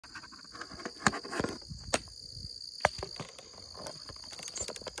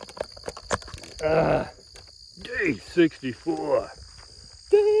Day 64.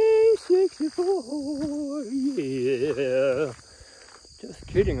 Day 64, yeah. Just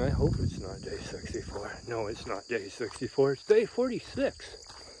kidding, I hope it's not day 64. No, it's not day 64, it's day 46.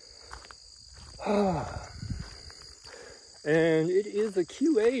 And it is a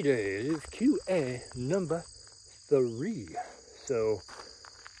QA day. It is QA number 3. So,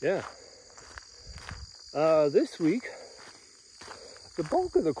 yeah. This week, the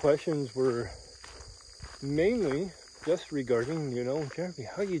bulk of the questions were mainly just regarding, Jeremy,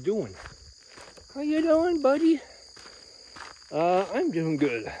 how you doing? How you doing, buddy? I'm doing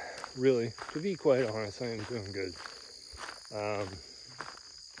good, really. To be quite honest, I am doing good.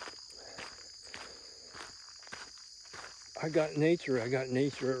 I got nature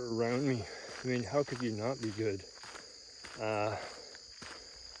around me. I mean, how could you not be good?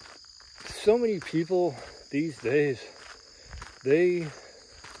 So many people these days, they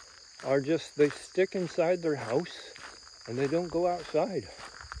stick inside their house and they don't go outside.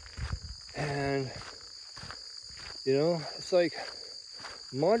 And, it's like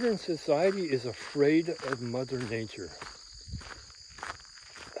modern society is afraid of Mother Nature.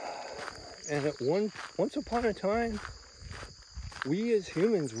 And once upon a time, we as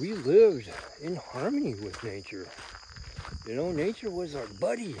humans, we lived in harmony with nature. Nature was our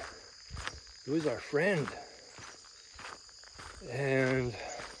buddy. It was our friend. And,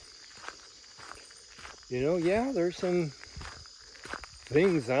 yeah, there's some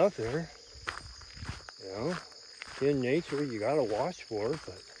things out there, in nature you gotta watch for,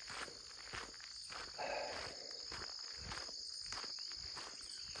 but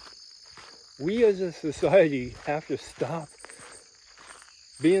we as a society have to stop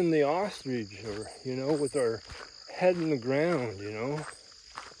being the ostrich, or, with our head in the ground,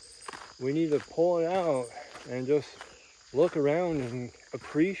 We need to pull it out and just look around and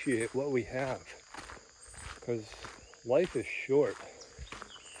appreciate what we have. Because life is short.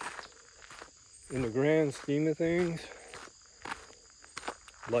 In the grand scheme of things,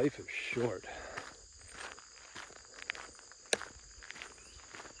 life is short.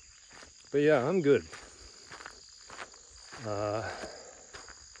 But yeah, I'm good.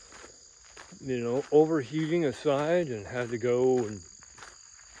 Overheating aside, and had to go and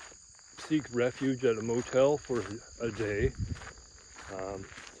seek refuge at a motel for a day.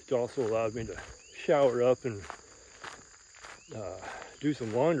 It also allowed me to shower up and do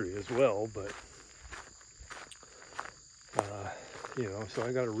some laundry as well, but so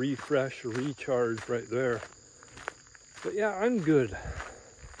I got to refresh, recharge right there. But yeah, I'm good,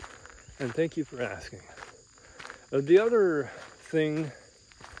 and thank you for asking. The other thing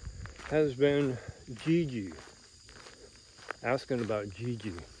has been Gigi, asking about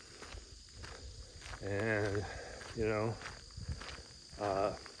Gigi. And,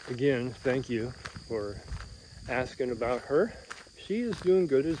 again, thank you for asking about her. She is doing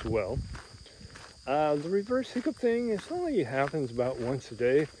good as well. The reverse hiccup thing, it only happens about once a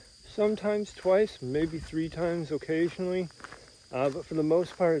day, sometimes twice, maybe 3 times occasionally. But for the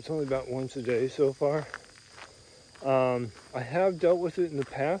most part, it's only about once a day so far. I have dealt with it in the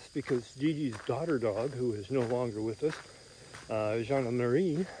past because Gigi's daughter dog, who is no longer with us, Jeanne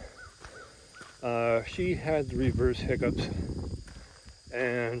Marie, she had the reverse hiccups,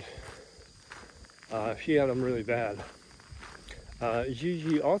 and she had them really bad.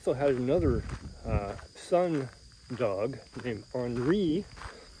 Gigi also had another son dog named Henri,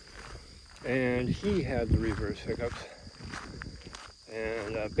 and he had the reverse hiccups.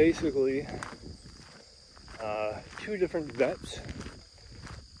 And basically, 2 different vets,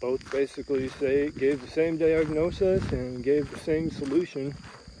 both basically gave the same diagnosis and gave the same solution.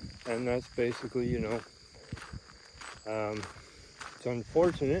 And that's basically, it's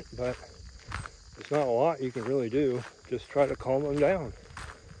unfortunate, but there's not a lot you can really do. Just try to calm them down,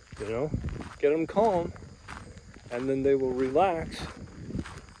 get them calm, and then they will relax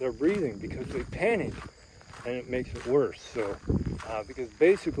their breathing, because they panic and it makes it worse. So, because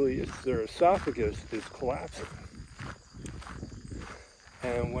basically it's their esophagus is collapsing.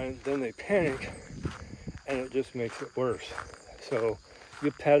 And then they panic, and it just makes it worse. So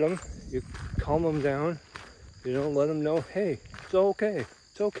you pet them, you calm them down, let them know, hey, it's okay,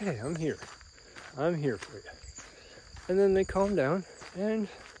 I'm here for you. And then they calm down, and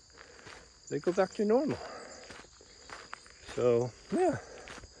they go back to normal. So, yeah.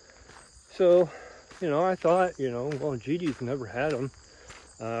 So, I thought, well, Gigi's never had them.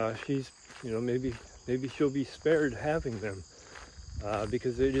 She's, maybe she'll be spared having them.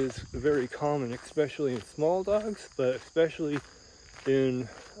 Because it is very common, especially in small dogs, but especially in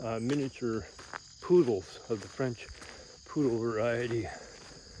miniature poodles of the French poodle variety.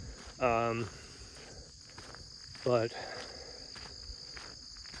 But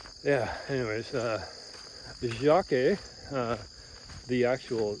yeah, anyways, Jacques,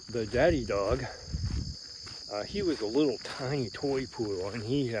 the daddy dog, he was a little tiny toy poodle, and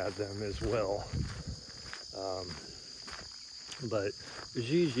he had them as well. But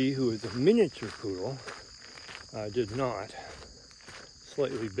Gigi, who is a miniature poodle, did not.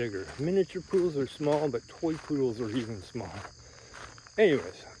 Slightly bigger. Miniature poodles are small, but toy poodles are even smaller.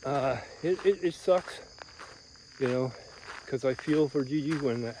 Anyways, it sucks, you know, because I feel for Gigi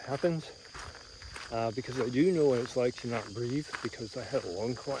when that happens, because I do know what it's like to not breathe because I had a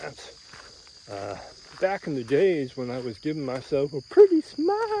lung collapse. Back in the days when I was giving myself a pretty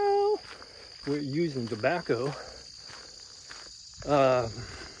smile with using tobacco,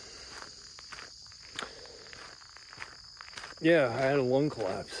 yeah, I had a lung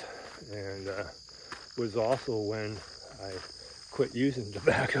collapse, and was also when I quit using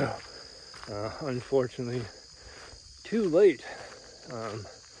tobacco. Unfortunately, too late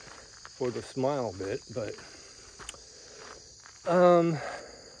for the smile bit,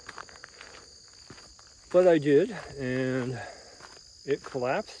 but I did, and it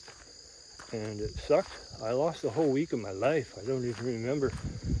collapsed, and it sucked. I lost a whole week of my life. I don't even remember.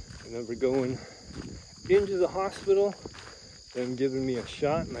 I remember going into the hospital, them giving me a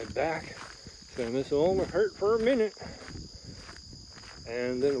shot in my back, saying this will only hurt for a minute.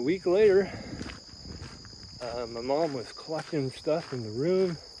 And then a week later, my mom was collecting stuff in the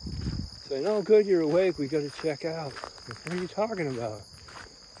room, saying, "Oh, good, you're awake. We got to check out." What are you talking about?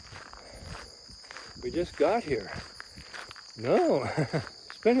 We just got here. No,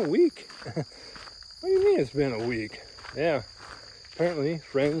 it's been a week. What do you mean it's been a week? Yeah, apparently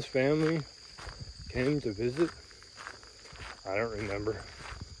friends, family came to visit. I don't remember.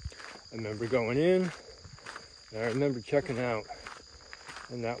 I remember going in, and I remember checking out.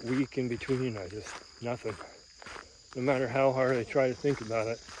 And that week in between, I just, nothing. No matter how hard I try to think about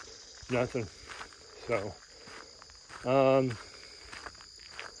it, nothing. So,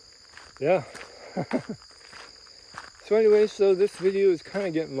 yeah. So anyways, so this video is kind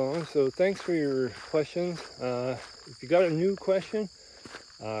of getting long, so thanks for your questions. If you got a new question,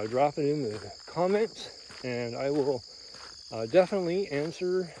 drop it in the comments, and I will definitely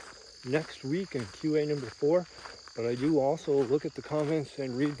answer next week in QA number 4. But I do also look at the comments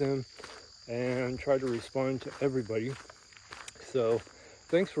and read them and try to respond to everybody. So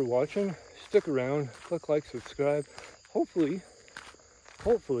thanks for watching. Stick around, click like, subscribe. Hopefully,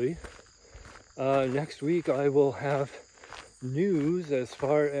 next week I will have news as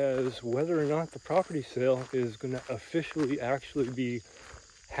far as whether or not the property sale is going to officially actually be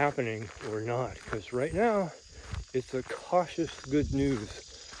happening or not. Because right now, it's a cautious good news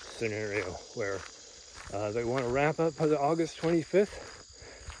scenario where they want to wrap up by the August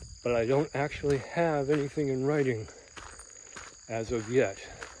 25th, but I don't actually have anything in writing as of yet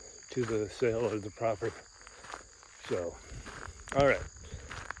to the sale of the property. So, all right,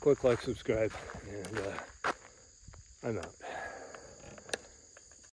 click like, subscribe, and I'm out.